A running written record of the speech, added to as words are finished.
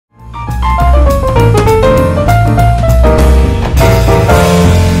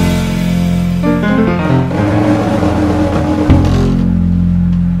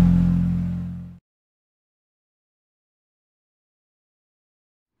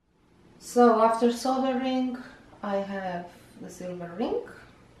So after soldering, I have the silver ring.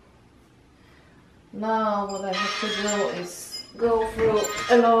 Now what I have to do is go through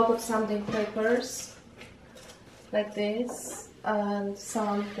a lot of sanding papers like this and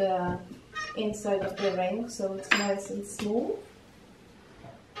sand the inside of the ring so it's nice and smooth.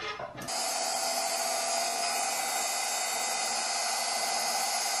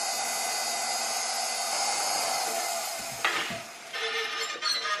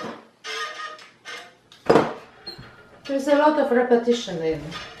 There's a lot of repetition in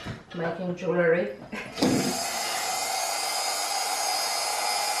making jewelry.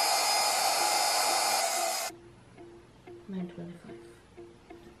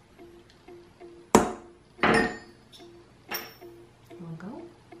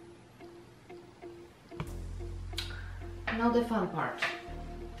 Now the fun part.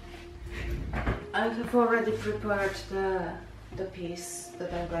 I have already prepared the piece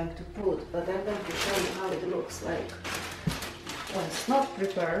that I'm going to put, but I'm going to show you how it looks like when it's not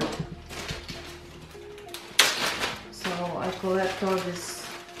prepared. So I collect all these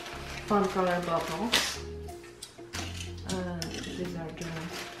fun color bottles. These are the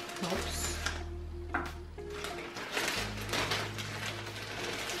tops.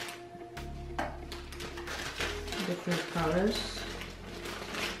 Different colors.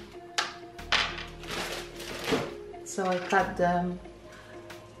 So I cut them.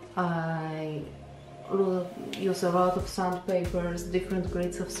 I use a lot of sandpapers, different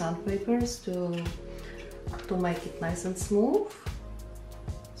grades of sandpapers to make it nice and smooth.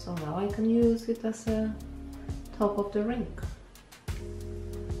 So now I can use it as a top of the ring.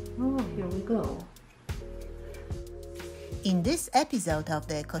 Oh, here we go. In this episode of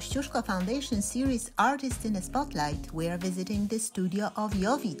the Kosciuszko Foundation series Artist in the Spotlight, we are visiting the studio of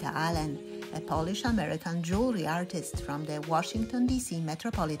Jowita Allen, a Polish-American jewelry artist from the Washington, D.C.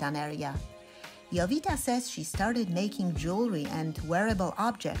 metropolitan area. Jowita says she started making jewelry and wearable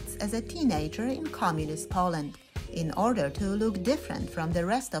objects as a teenager in communist Poland, in order to look different from the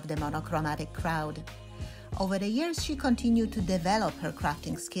rest of the monochromatic crowd. Over the years, she continued to develop her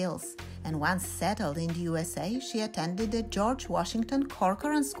crafting skills, and once settled in the USA, she attended the George Washington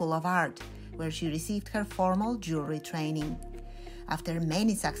Corcoran School of Art, where she received her formal jewelry training. After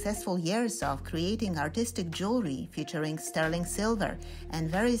many successful years of creating artistic jewelry featuring sterling silver and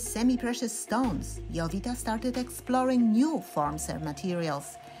various semi-precious stones, Jowita started exploring new forms and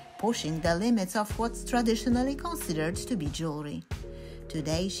materials, pushing the limits of what's traditionally considered to be jewelry.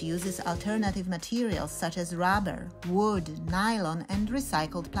 Today, she uses alternative materials such as rubber, wood, nylon, and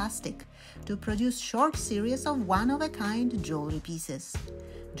recycled plastic to produce short series of one-of-a-kind jewelry pieces.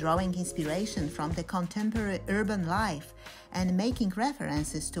 Drawing inspiration from the contemporary urban life and making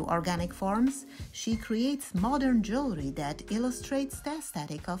references to organic forms, she creates modern jewelry that illustrates the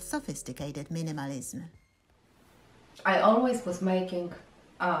aesthetic of sophisticated minimalism. I always was making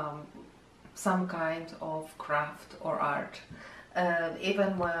some kind of craft or art.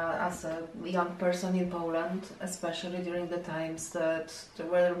 Even as a young person in Poland, especially during the times that there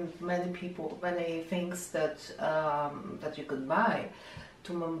were many things that that you could buy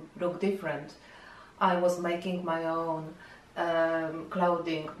to look different, I was making my own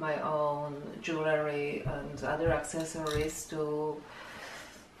clothing, my own jewelry and other accessories to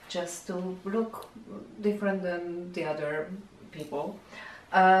just to look different than the other people.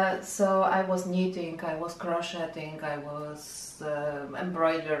 So I was knitting, I was crocheting, I was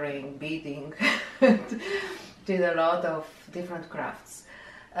embroidering, beading, did a lot of different crafts.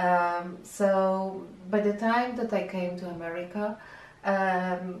 So by the time that I came to America,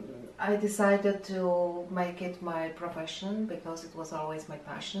 I decided to make it my profession because it was always my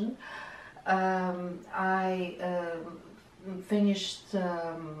passion. I finished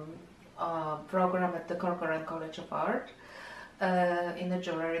a program at the Corcoran College of Art in the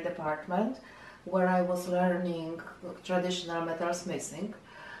jewelry department, where I was learning traditional metalsmithing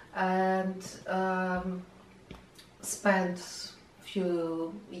and spent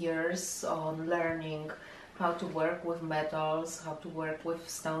few years on learning how to work with metals, how to work with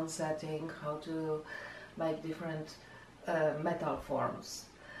stone setting, how to make different metal forms.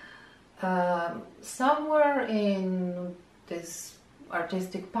 Somewhere in this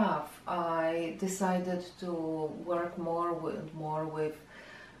artistic path, I decided to work more with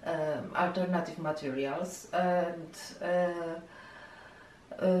alternative materials, and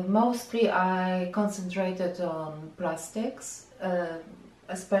mostly I concentrated on plastics,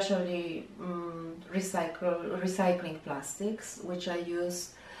 especially recycling plastics, which I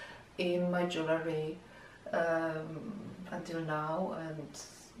use in my jewelry until now, and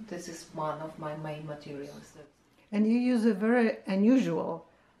this is one of my main materials. And you use a very unusual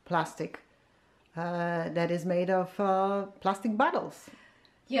plastic that is made of plastic bottles.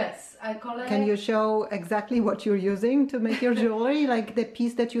 Yes, I collect. Can you show exactly what you're using to make your jewelry? Like the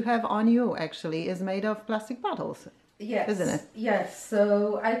piece that you have on you actually is made of plastic bottles. Yes, isn't it? Yes, so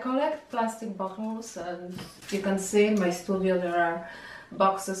I collect plastic bottles, and you can see in my studio there are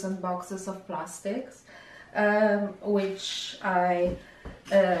boxes and boxes of plastics, which I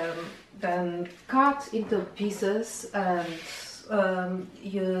then cut into pieces and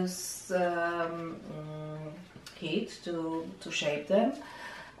use heat to shape them.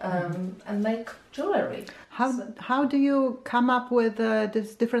 And make jewelry. How do you come up with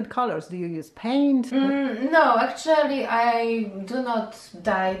these different colors? Do you use paint? No, actually I do not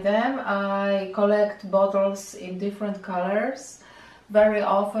dye them. I collect bottles in different colors. Very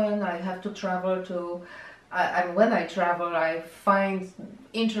often I have to travel to, and when I travel I find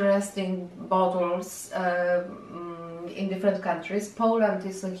interesting bottles in different countries. Poland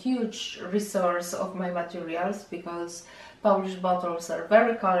is a huge resource of my materials because Polish bottles are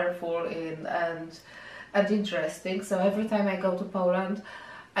very colorful and interesting. So every time I go to Poland,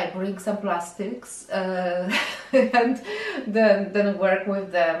 I bring some plastics and then work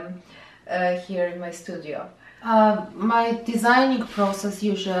with them here in my studio. My designing process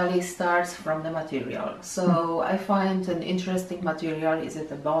usually starts from the material. So I find an interesting material. Is it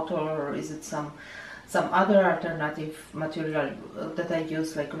a bottle or is it some other alternative material that I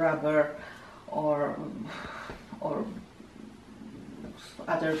use, like rubber or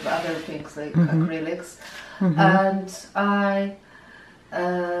other things like acrylics, and I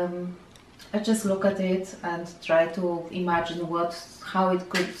just look at it and try to imagine how it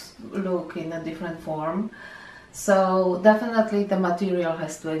could look in a different form. So definitely the material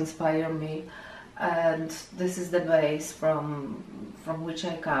has to inspire me, and this is the base from which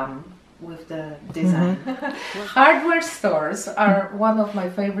I come with the design. Hardware stores are one of my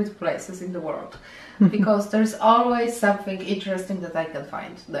favorite places in the world because there's always something interesting that I can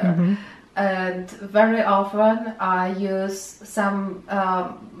find there. And very often I use some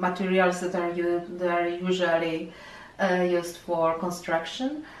materials that are usually used for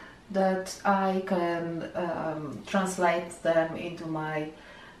construction, that I can translate them into my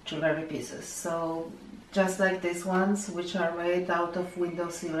jewelry pieces. So just like these ones, which are made out of window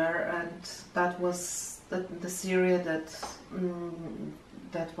sealer, and that was the series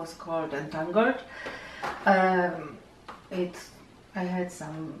that was called Entangled. I had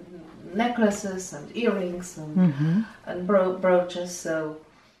some necklaces and earrings and brooches. So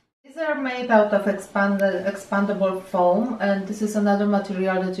these are made out of expandable foam, and this is another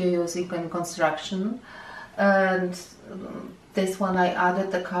material that you use in construction. And this one I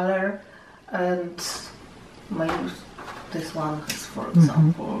added the color, and this one has, for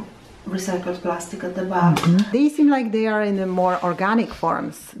example, recycled plastic at the back. They seem like they are in the more organic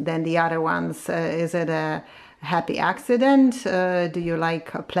forms than the other ones. Is it a happy accident? Do you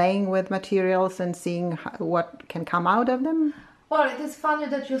like playing with materials and seeing what can come out of them? Well, it is funny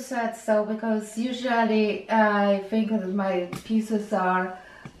that you said so, because usually I think that my pieces are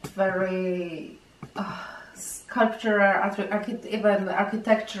very sculptural, even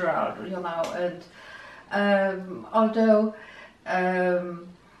architectural, you know, and although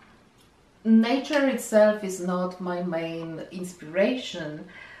nature itself is not my main inspiration,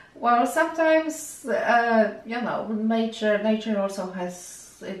 well, sometimes you know, nature also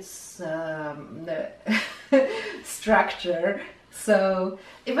has its structure. So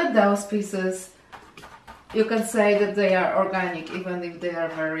even those pieces, you can say that they are organic, even if they are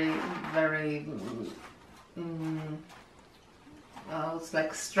very, very it's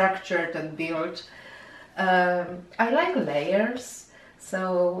like structured and built. I like layers,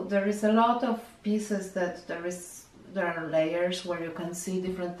 so there is a lot of pieces that there are layers where you can see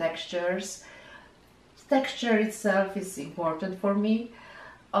different textures. Texture itself is important for me.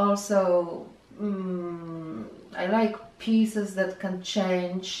 Also, I like pieces that can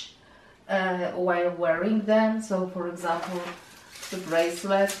change while wearing them. So, for example, the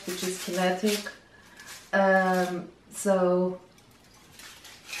bracelet, which is kinetic. So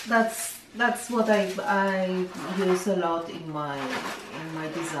that's what I use a lot in my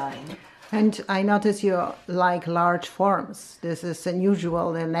design. And I notice you like large forms. This is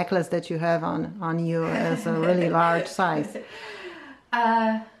unusual. The necklace that you have on you is a really large size.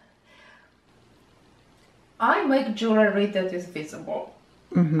 I make jewelry that is visible.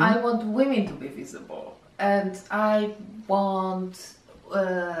 I want women to be visible, and I want.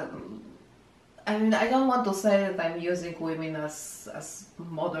 I mean, I don't want to say that I'm using women as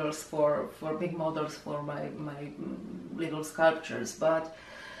models for big models for my little sculptures, but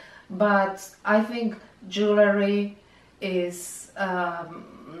I think jewelry is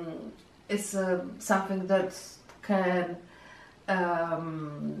something that can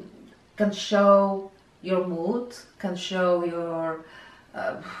show your mood, can show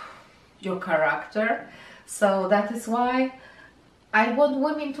your character. So that is why I want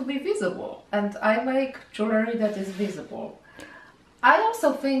women to be visible, and I make jewelry that is visible. I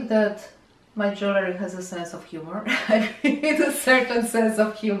also think that my jewelry has a sense of humor. I need a certain sense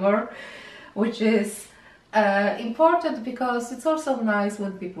of humor, which is important because it's also nice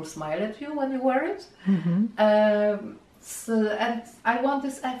when people smile at you when you wear it. And I want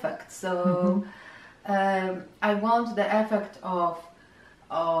this effect. So I want the effect of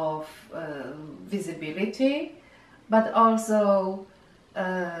visibility, but also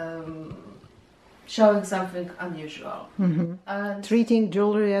showing something unusual. And treating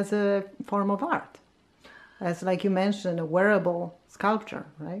jewelry as a form of art, as, like you mentioned, a wearable sculpture,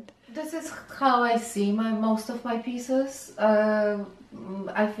 right? This is how I see most of my pieces.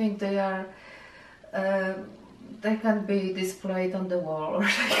 I think they are. They can be displayed on the wall, or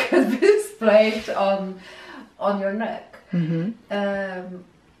they can be displayed on your neck.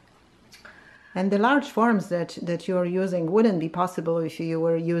 And the large forms that you're using wouldn't be possible if you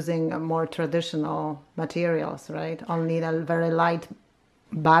were using more traditional materials, right? Only the very light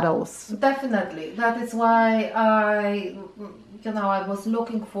battles. Definitely. That is why I was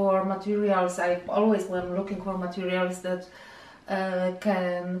looking for materials. I always am looking for materials that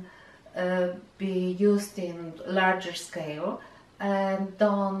can be used in larger scale and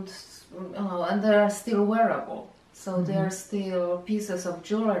and they are still wearable. So they are still pieces of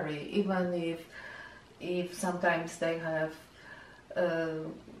jewelry, even if sometimes they have a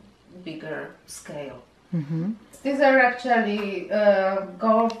bigger scale. These are actually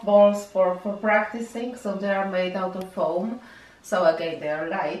golf balls for practicing, so they are made out of foam. So again, they are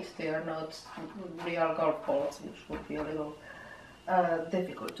light, they are not real golf balls, which would be a little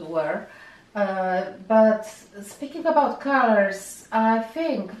difficult to wear. But speaking about colors, I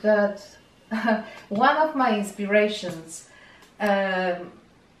think that one of my inspirations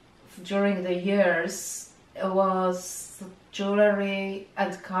during the years was jewelry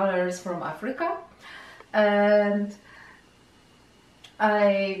and colors from Africa, and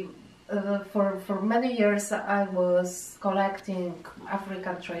for many years I was collecting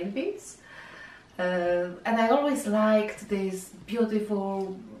African trail beads, and I always liked these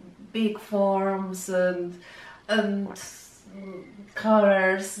beautiful big forms and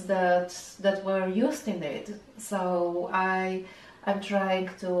colors that were used in it. So I'm trying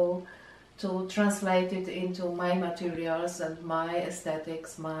to translate it into my materials and my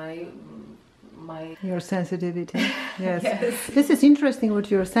aesthetics, your sensitivity. Yes. Yes. This is interesting what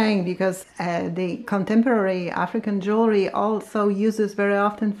you're saying, because the contemporary African jewelry also uses very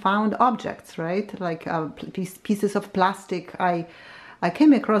often found objects, right? Like pieces of plastic. I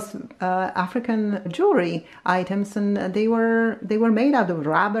came across African jewelry items, and they were made out of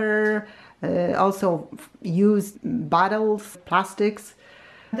rubber, also used bottles, plastics.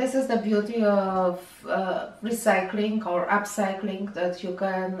 This is the beauty of recycling or upcycling, that you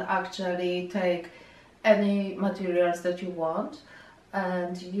can actually take any materials that you want,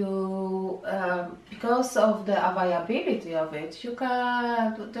 and you because of the availability of it,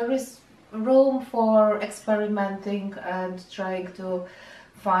 there is room for experimenting and trying to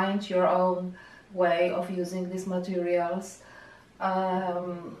find your own way of using these materials.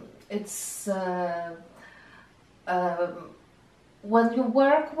 When you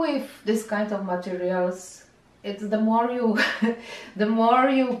work with this kind of materials, it's the more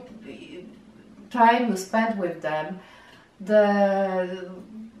time you spend with them, the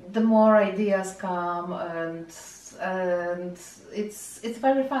more ideas come, and it's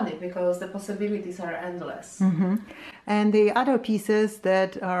very funny because the possibilities are endless. And the other pieces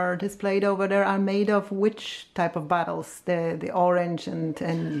that are displayed over there are made of which type of bottles? The orange and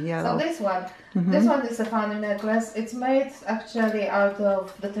yellow. So this one is a funny necklace. It's made actually out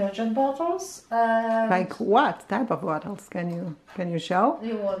of detergent bottles. Like what type of bottles? Can you show?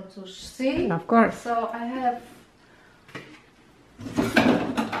 You want to see? Of course. So I have.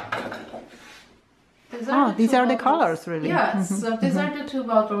 These are the colors, really. Yes, so these are the two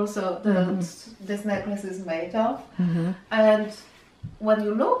bottles that this necklace is made of. And when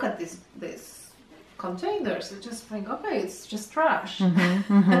you look at these containers, you just think, okay, it's just trash.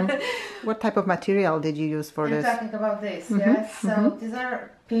 What type of material did you use for this? You're talking about this, yes. So these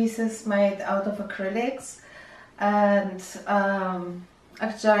are pieces made out of acrylics, and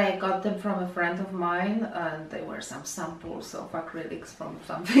actually I got them from a friend of mine, and they were some samples of acrylics from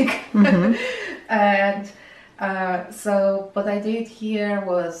something. And so what I did here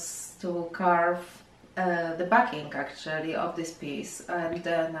was to carve the backing actually of this piece, and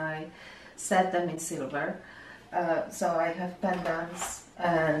then I set them in silver. So I have pendants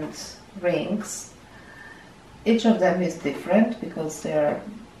and rings. Each of them is different because they are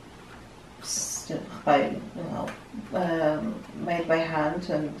by, made by hand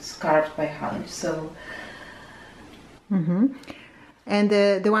and carved by hand. So. And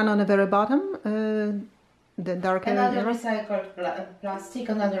the one on the very bottom, the darker. Another recycled plastic,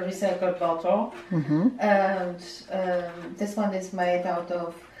 another recycled bottle, and this one is made out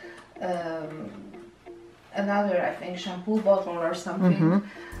of another, I think, shampoo bottle or something,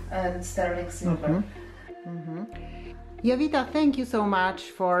 and sterling silver. Jowita, thank you so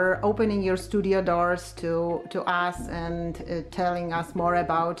much for opening your studio doors to us and telling us more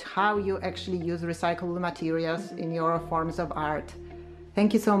about how you actually use recycled materials in your forms of art.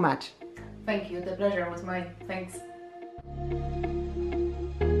 Thank you so much. Thank you. The pleasure was mine. Thanks.